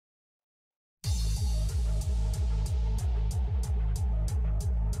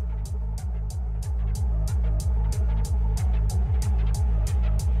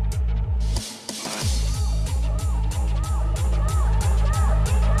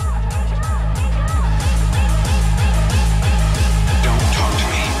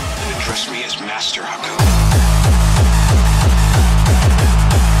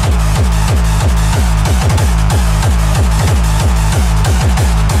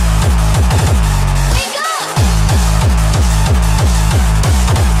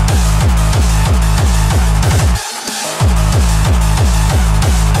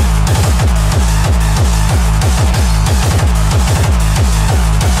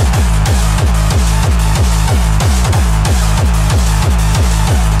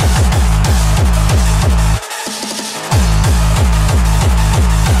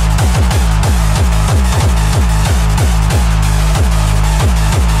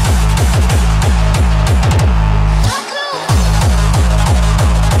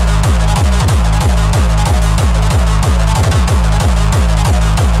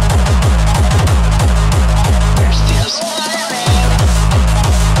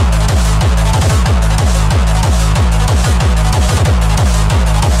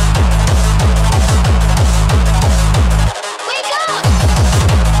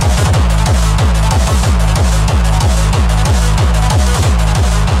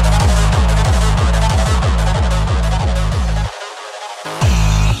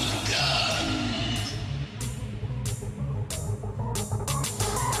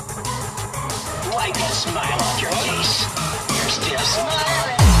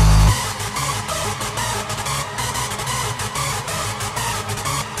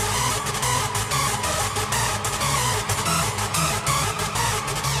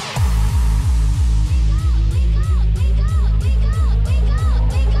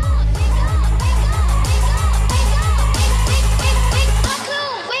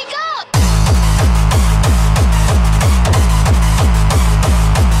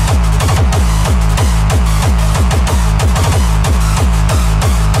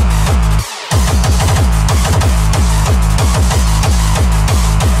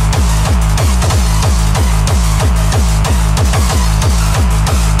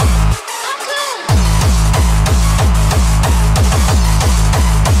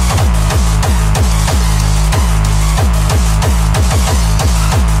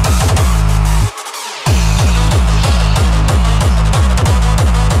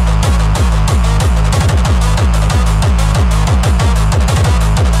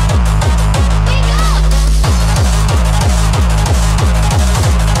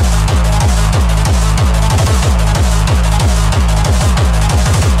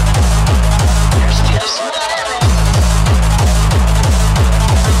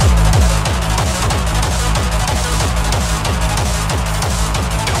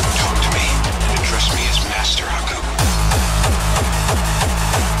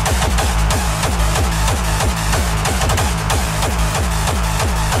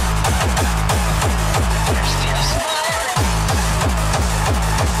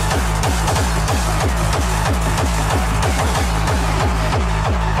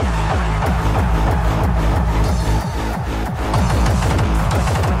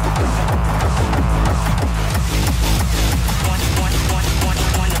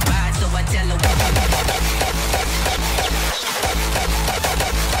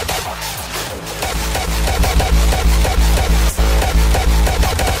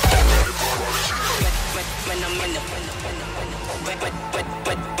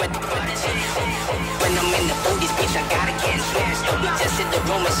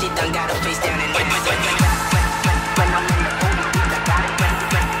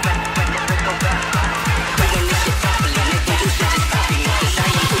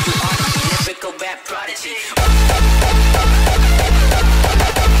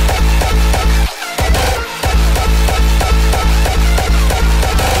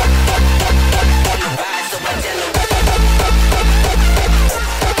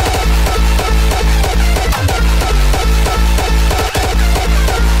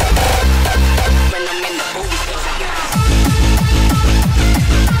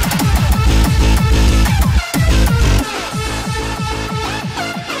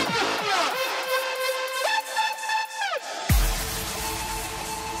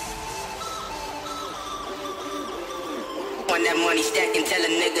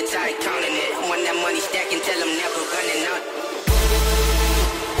start counting it. When that money stacking, tell them never running out.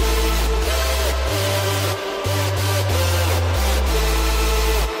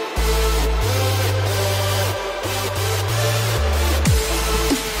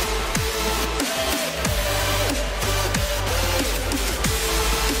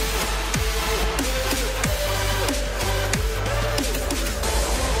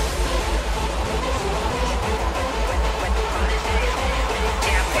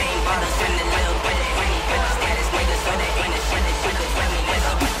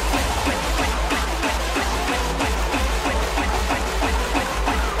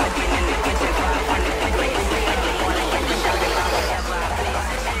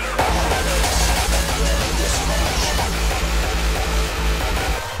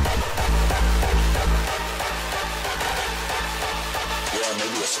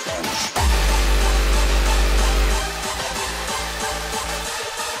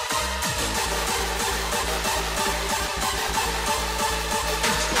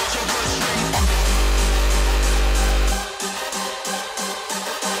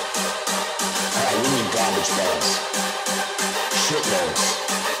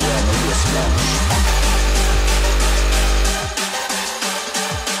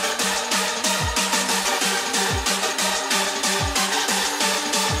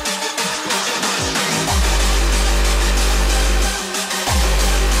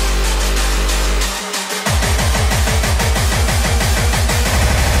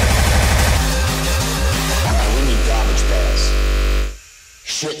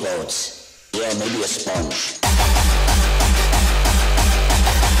 Shitloads. Yeah, maybe a sponge.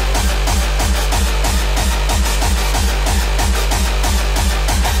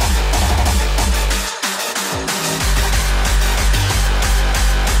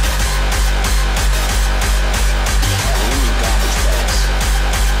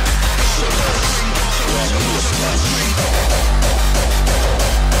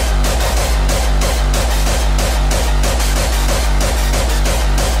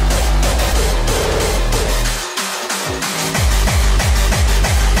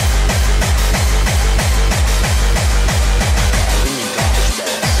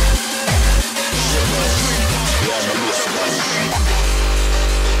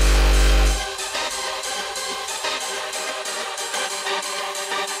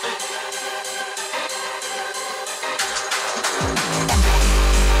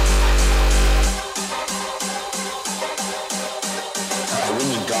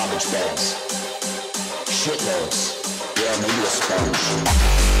 Garbage bags. Shitloads. Yeah, maybe a sponge.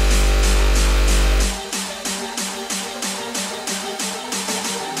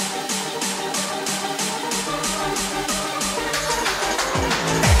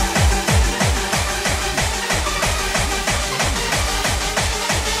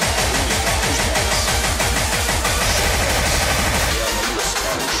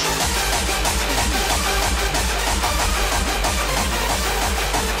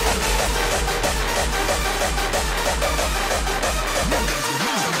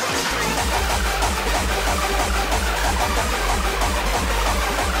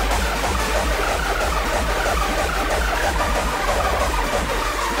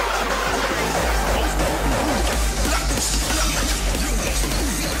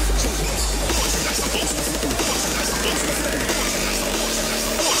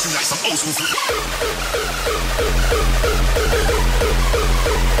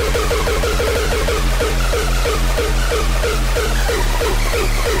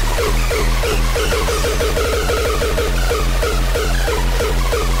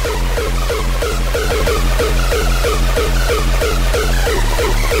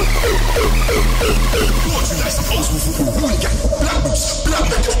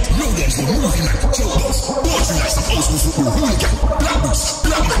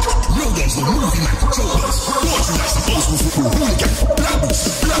 Black boots,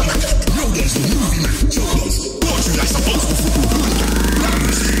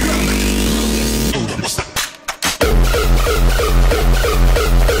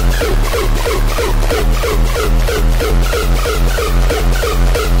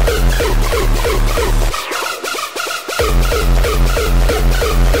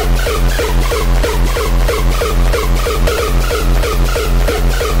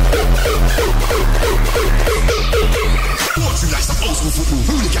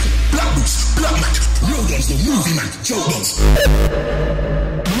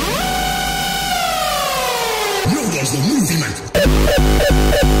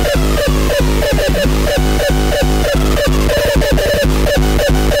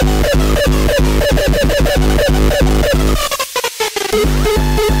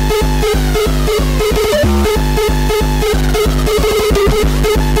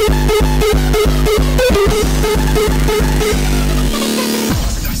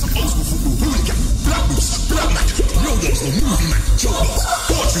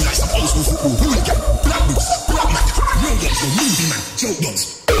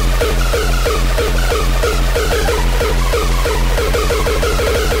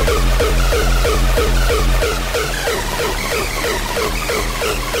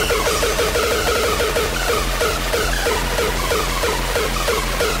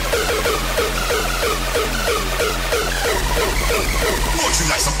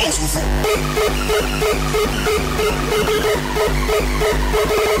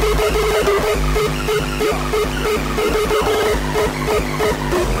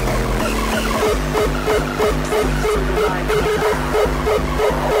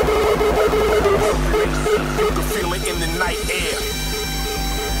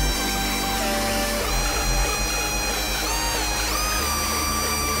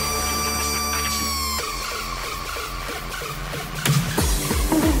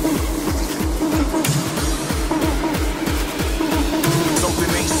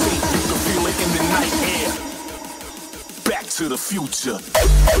 To the future.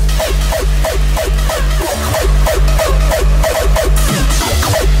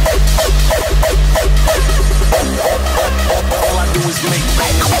 All I do is make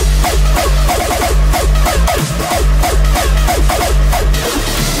bangers.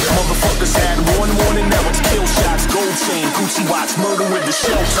 Motherfuckers had one warning, now it's kill shots, gold chain, Gucci watch, murder with the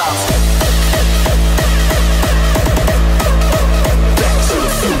shell tops. Back to the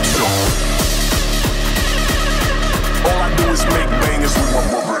future. All I do is make bangers with my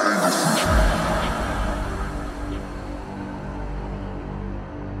mother angels.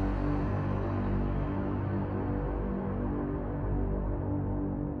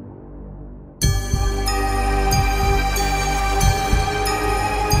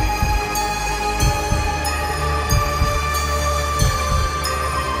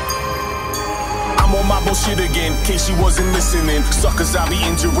 Shit again, in case you wasn't listening. Suckers I be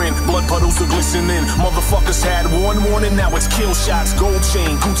injuring, blood puddles are glistening. Motherfuckers had one warning, now it's kill shots, gold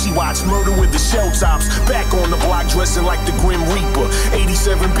chain, Gucci watch, murder with the shell tops. Back on the block dressing like the Grim Reaper.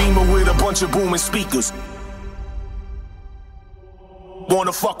 87 Beamer with a bunch of booming speakers.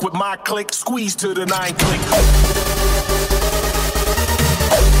 Wanna fuck with my clique? Squeeze to the 9 click.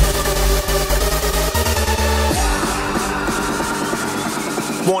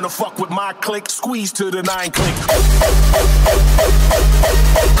 Wanna fuck with my clique? Squeeze to the 9 click.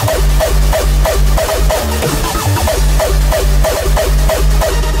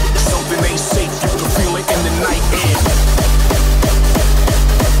 Something ain't safe, you can feel it in the night air.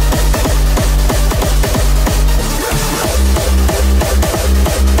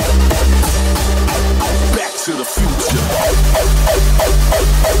 Back to the future.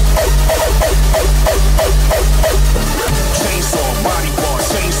 Chainsaw, body parts,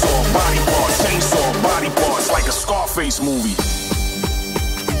 chainsaw, body parts, chainsaw, body parts, like a Scarface movie.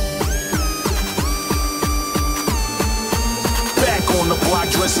 Back on the block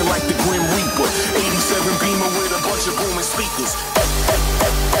dressing like the Grim Reaper. 87 Beamer with a bunch of booming speakers.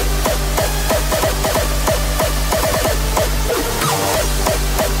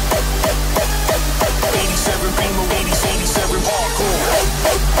 Beamer, 87 hardcore.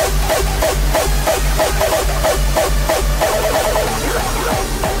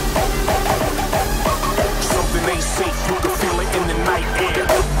 Something ain't safe, you can feel it in the night air.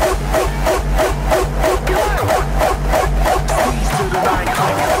 Squeeze to the 9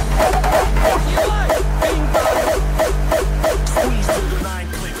 click. Squeeze to the 9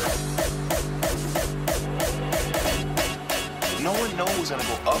 click. No one knows who's gonna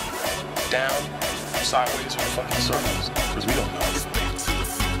go up, down, sideways, or fucking circles, because we don't know.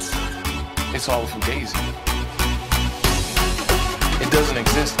 It's all fugazi. It doesn't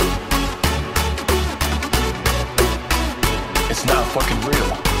exist. It's not fucking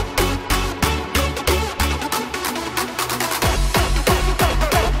real.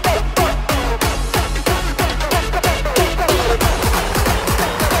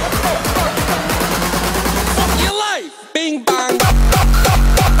 Fuck your life! Bing bang!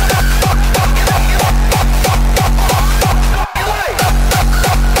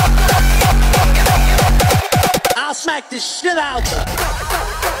 I'll smack this shit out.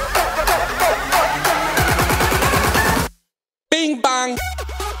 Bing bang.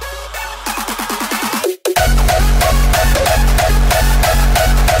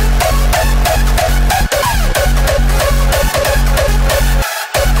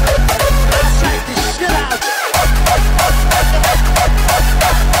 I'll smack this shit out.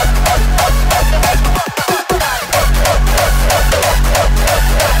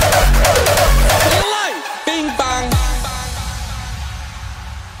 Your life. Bing bang.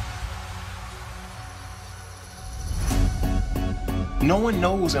 one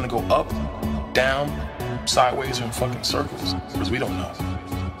knows gonna go up, down, sideways, or in fucking circles, because we don't know.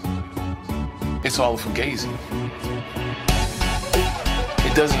 It's all fugazi.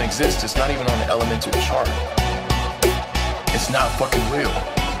 It doesn't exist. It's not even on the elemental chart. It's not fucking real.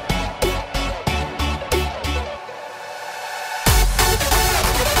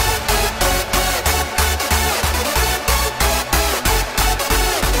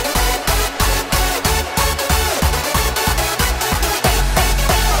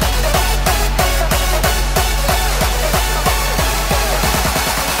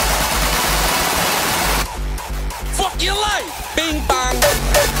 Your life, bing bang.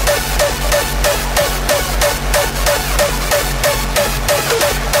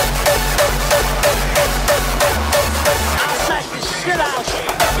 I'll smack the shit out.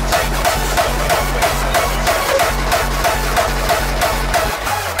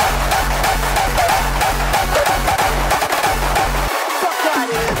 Fuck out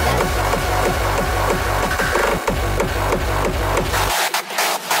of here,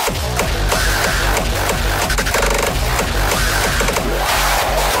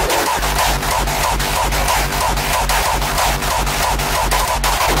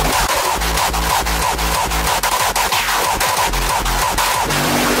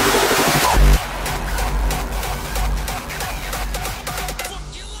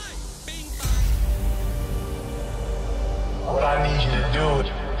 What I need you to do,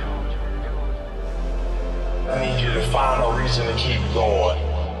 I need you to find a reason to keep going.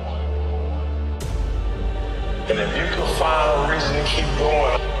 And if you can find a reason to keep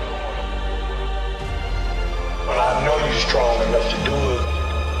going, but I know you're strong enough to do it.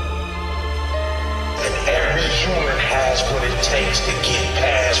 And every human has what it takes to get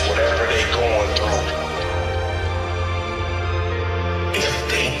past whatever they're going through. If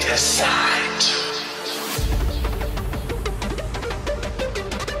they decide to.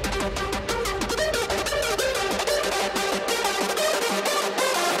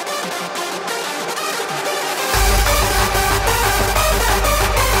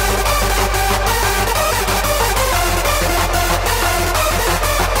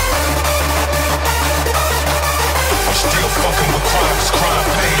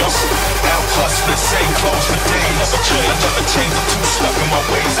 Same clothes for days. I never change. I'm too stuck in my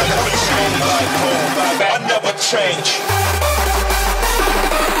ways. I never change. I never change.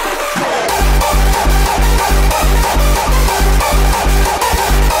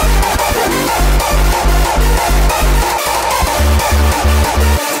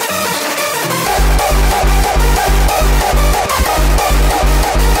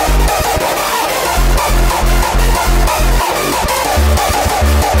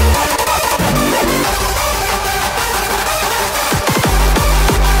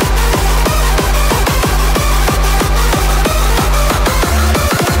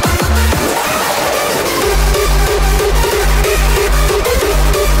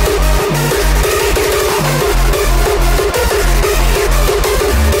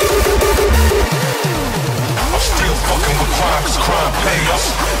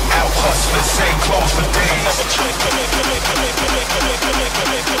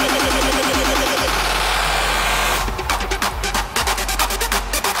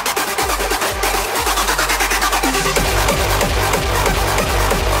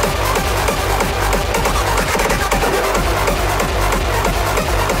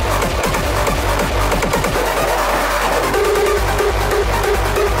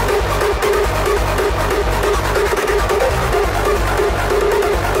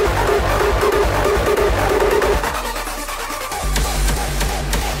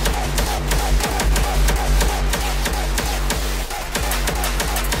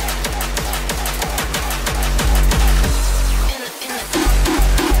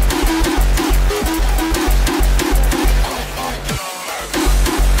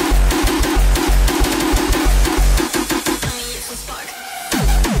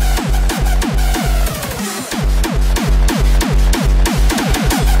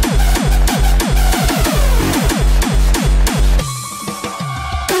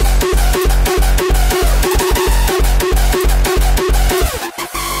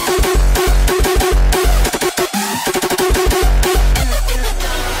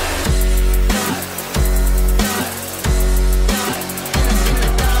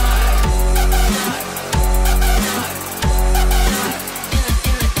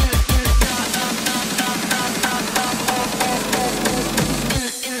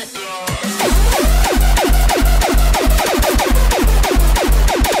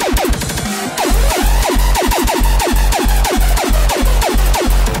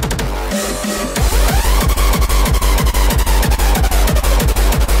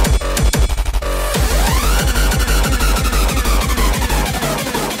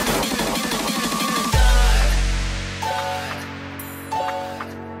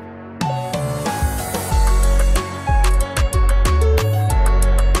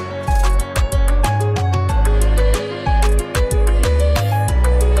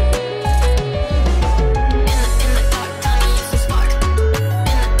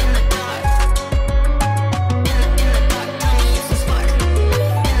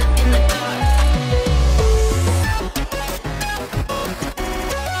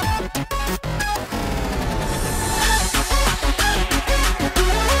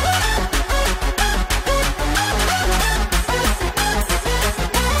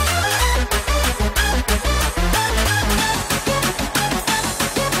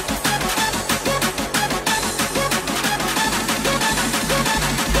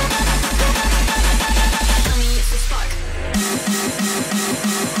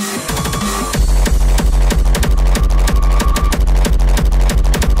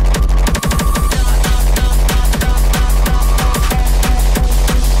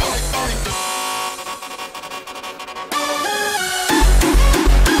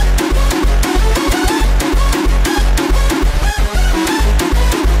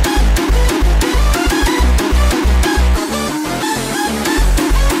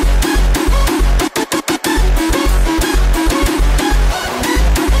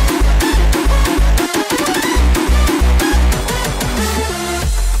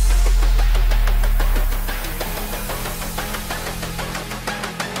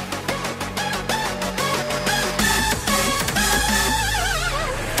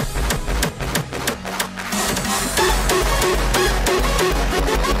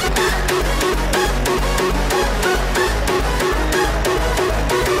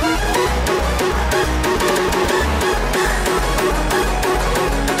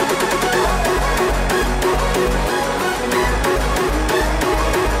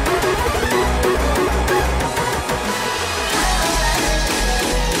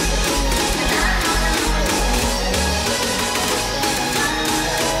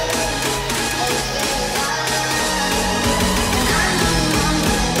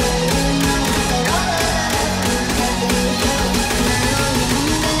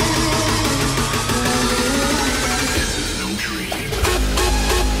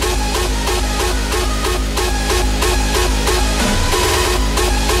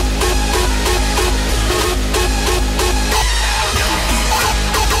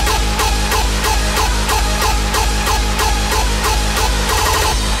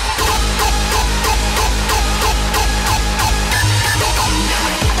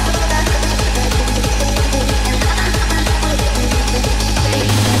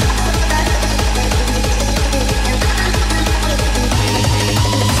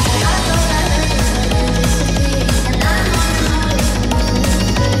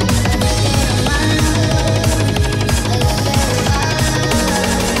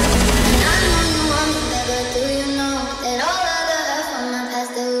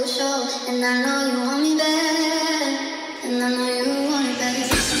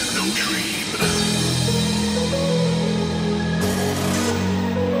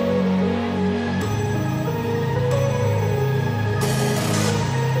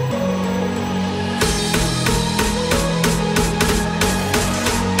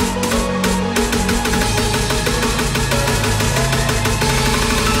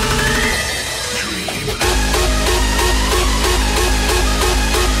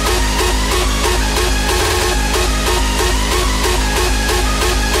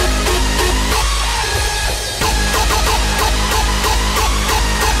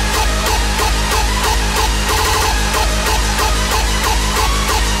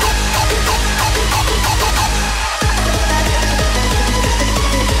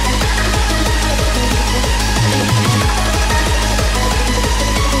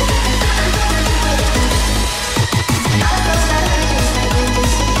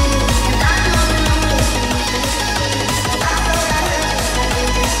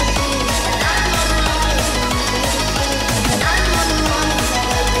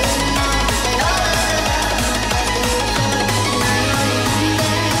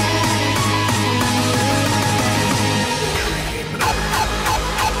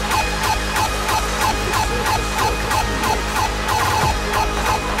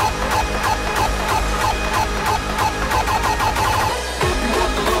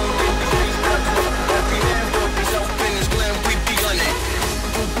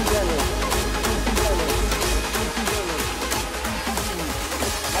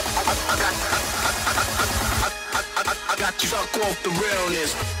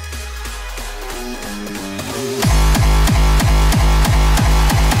 realness.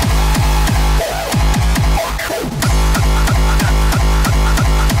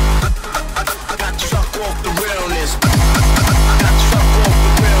 I got struck off the realness. I got struck off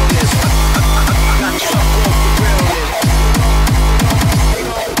the realness. I got struck off the realness.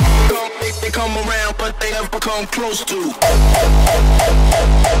 They come around, but they never come close to.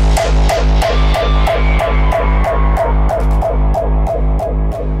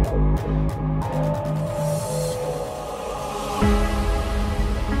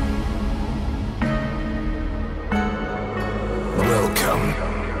 Welcome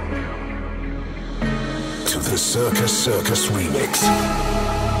to the Circus remix.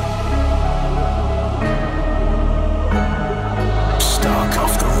 Stark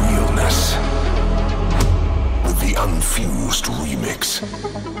off the realness with the unfused remix.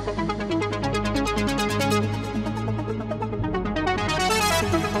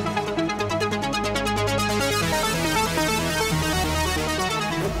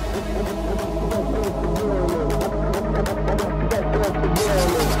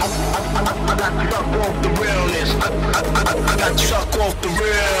 I got struck off the realness. I got struck off the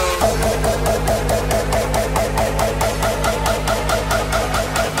real.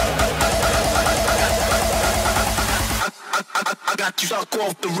 I got you stuck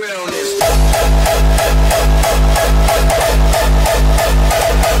off the realness.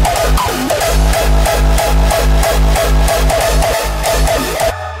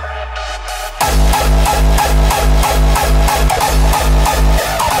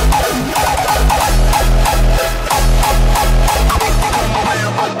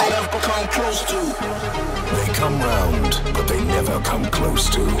 They come round, but they never come close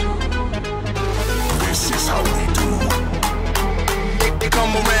to. This is how we do. They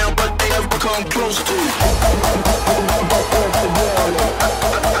come around, but they never come close to.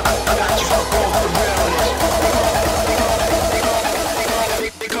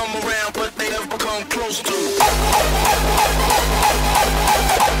 They come around, but they never come close to.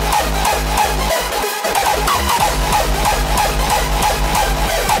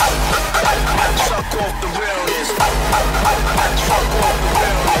 Suck off the realness. I got struck off the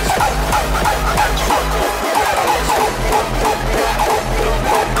realness. I got struck off the realness.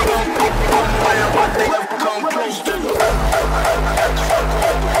 But they never come close to. I got struck off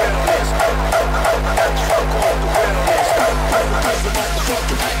the realness. I got struck off the realness.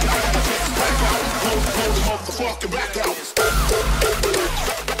 Motherfucking back out.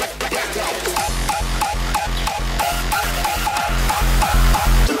 Back out.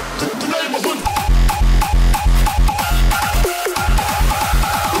 The neighborhood.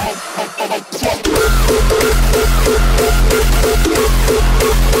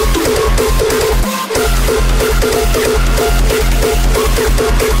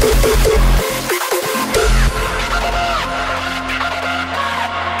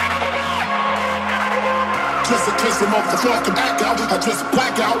 Just in case the motherfucking back out, I just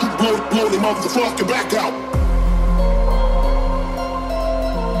black out, blow the motherfucking back out.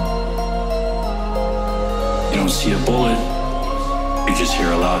 You don't see a bullet, you just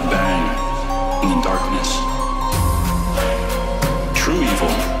hear a loud bang in the darkness. True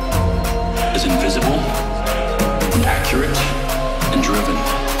evil is invisible, accurate, and driven.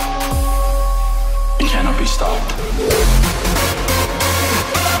 It cannot be stopped.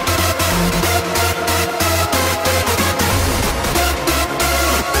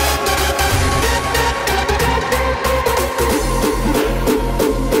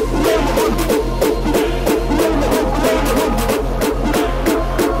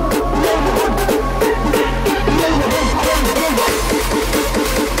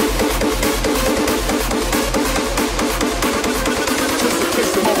 Just in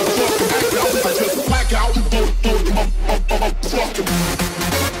case the motherfucking back out, I just black out, blow the motherfucking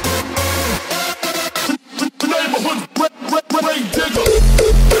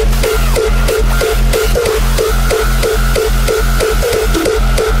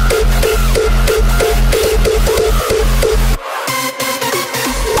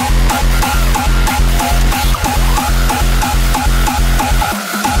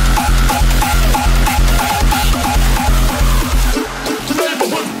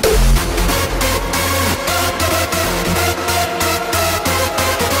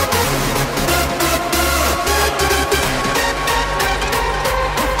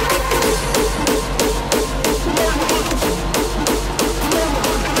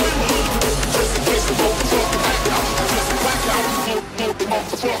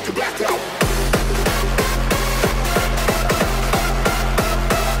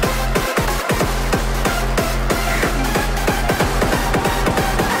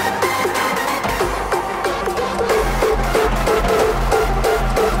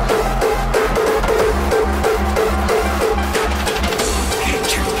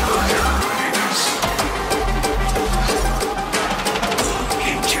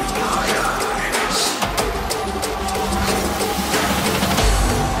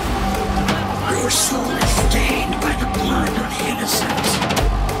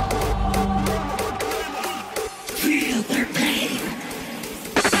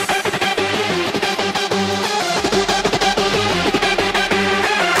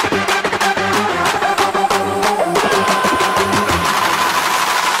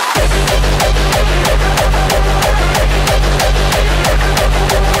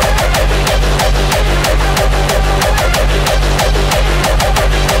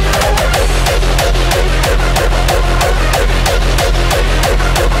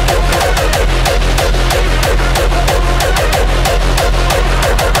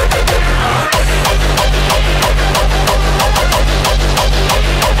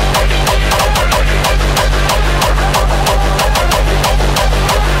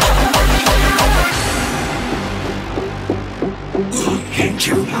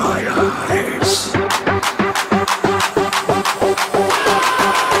into my eyes.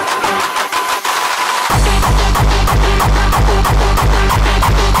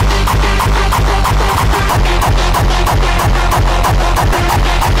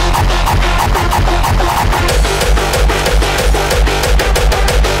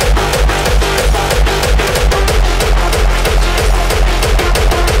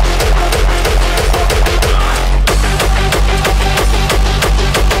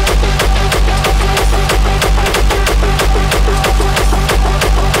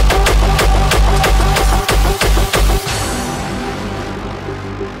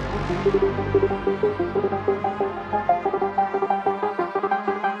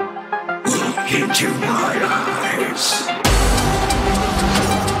 Into my eyes.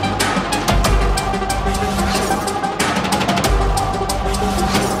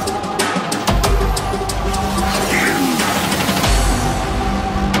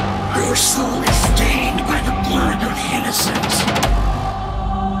 Your soul is stained by the blood of innocents.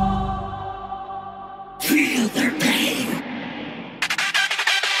 Feel their pain.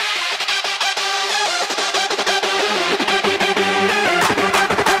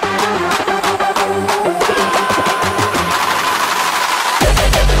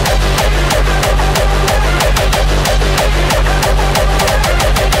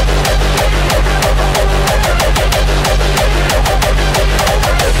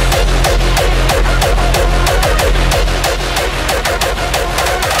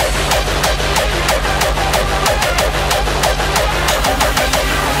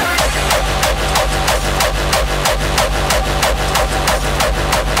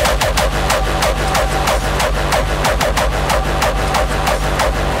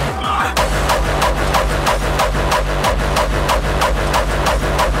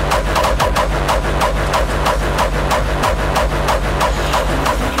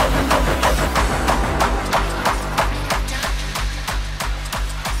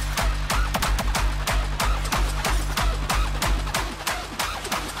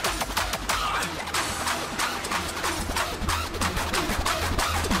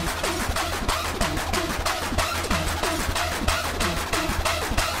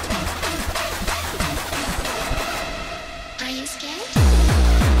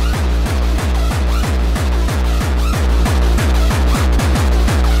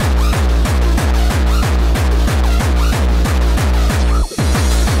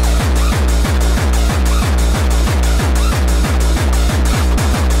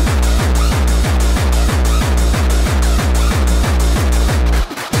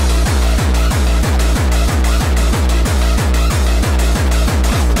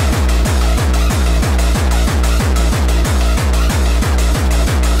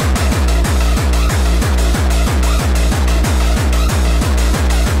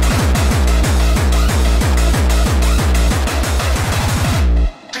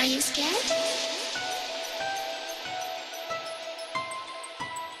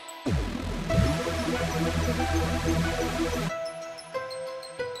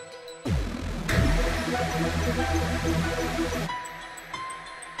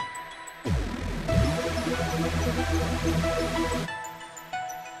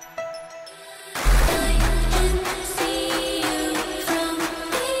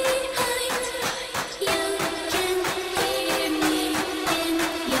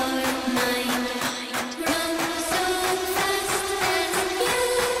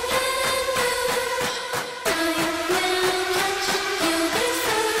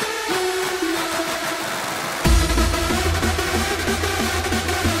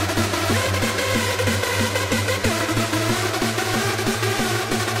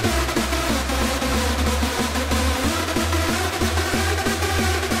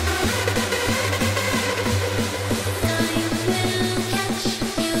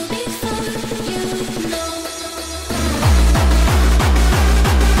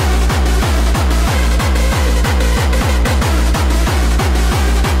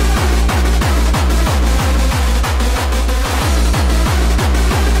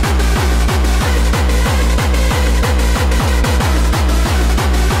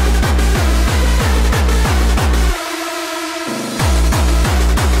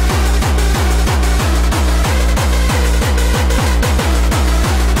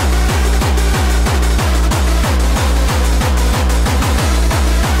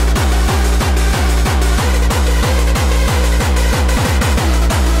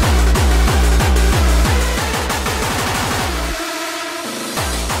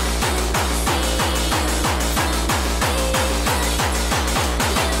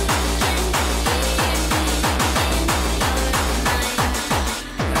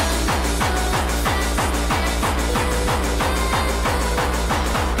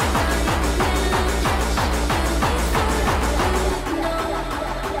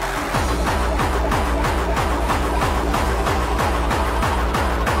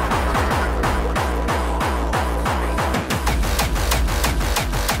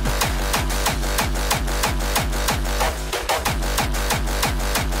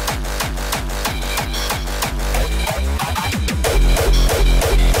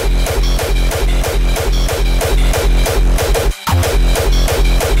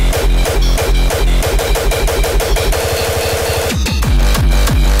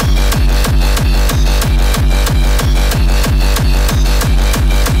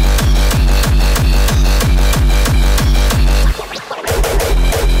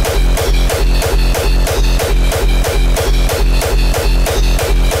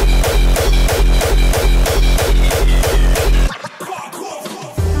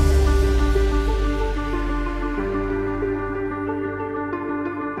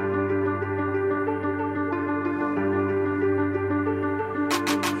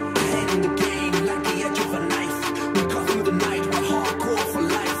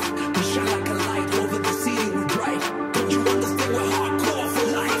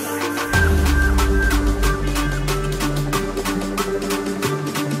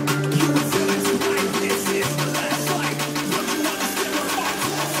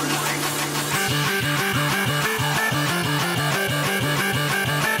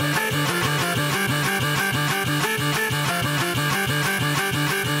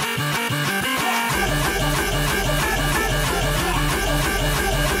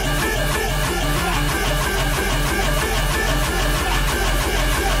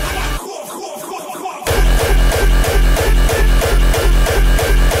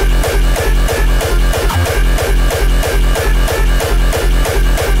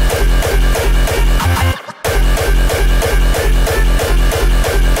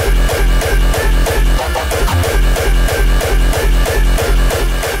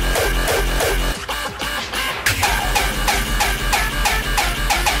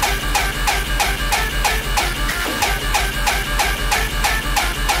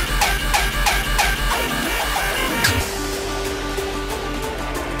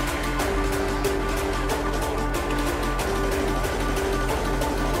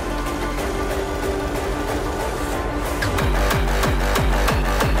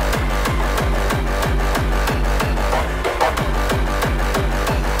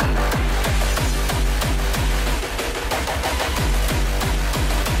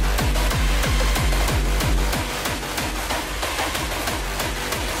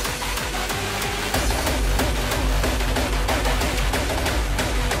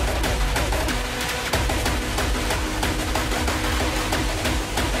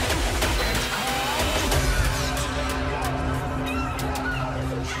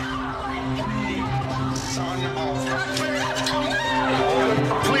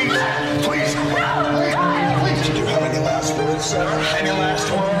 last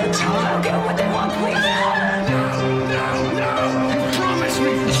words? I'll get what they want, please. No. Promise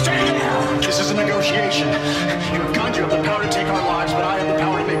me. Stay there. This is a negotiation. You're a god, you have the power to take our lives, but I have the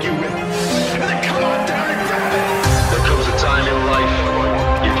power to make you win. And then come on down and grab it. There comes a time in life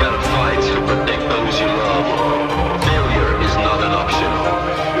you gotta fight to protect those you love. Failure is not an option.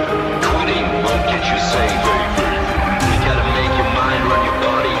 Quitting won't get you safe. You gotta make your mind run your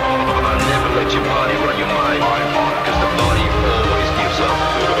body. Never let your body run your mind. Cause the body always gives up.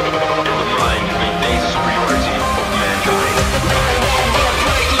 And the mind remains the superiority of mankind.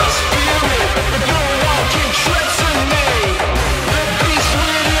 Break my spirit. No one can threaten me. The beast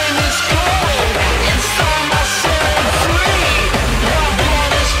within is cold. Inside my set free. My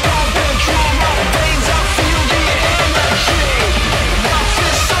blood is pumping through my veins. I feel the energy. My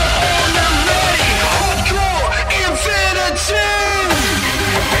fists are on and ready. Hardcore infinity.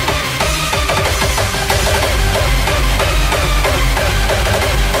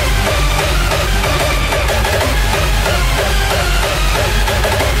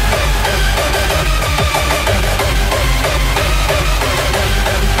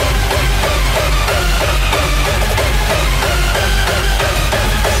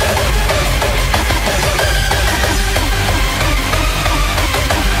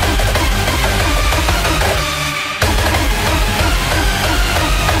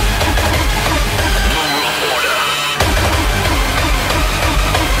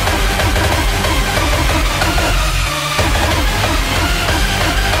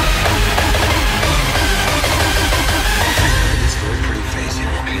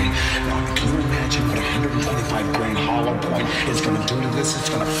 It's gonna do to this, it's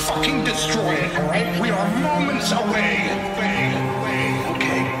gonna fucking destroy it, alright? We are moments away.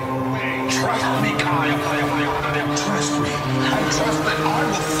 Okay? Trust me, Kyle. Trust me. I trust that I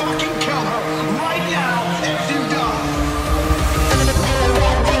will fucking kill her right now if you die.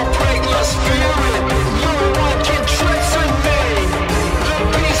 Break my spirit. No one can threaten me. The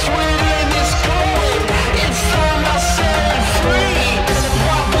beast within is cold. Inside my set free.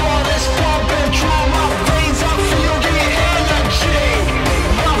 My blood is pumping through my veins. I feel the energy.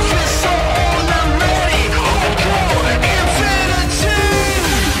 My fists are on and ready. Hardcore infinity.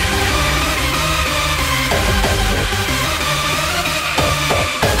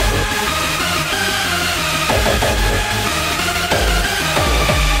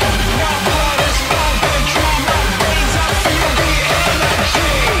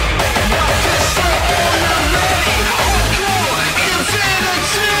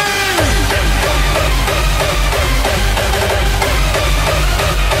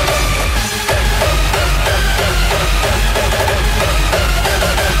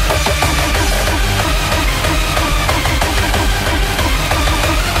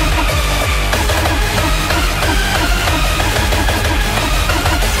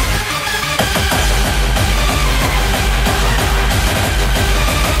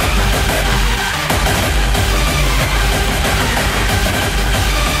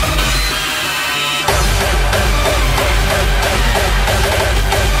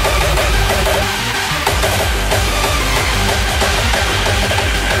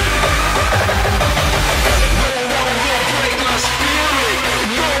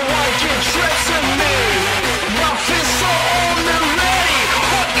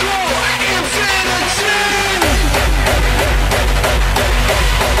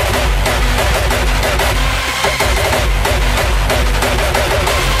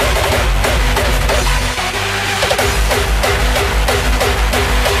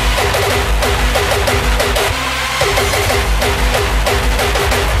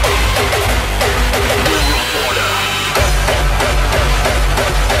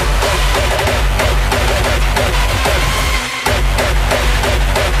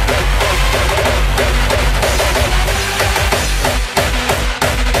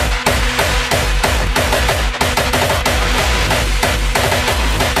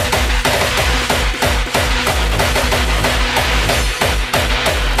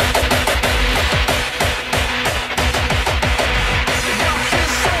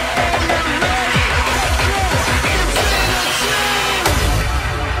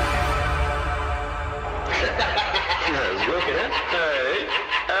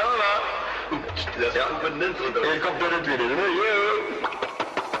 Ik kom door het binnen.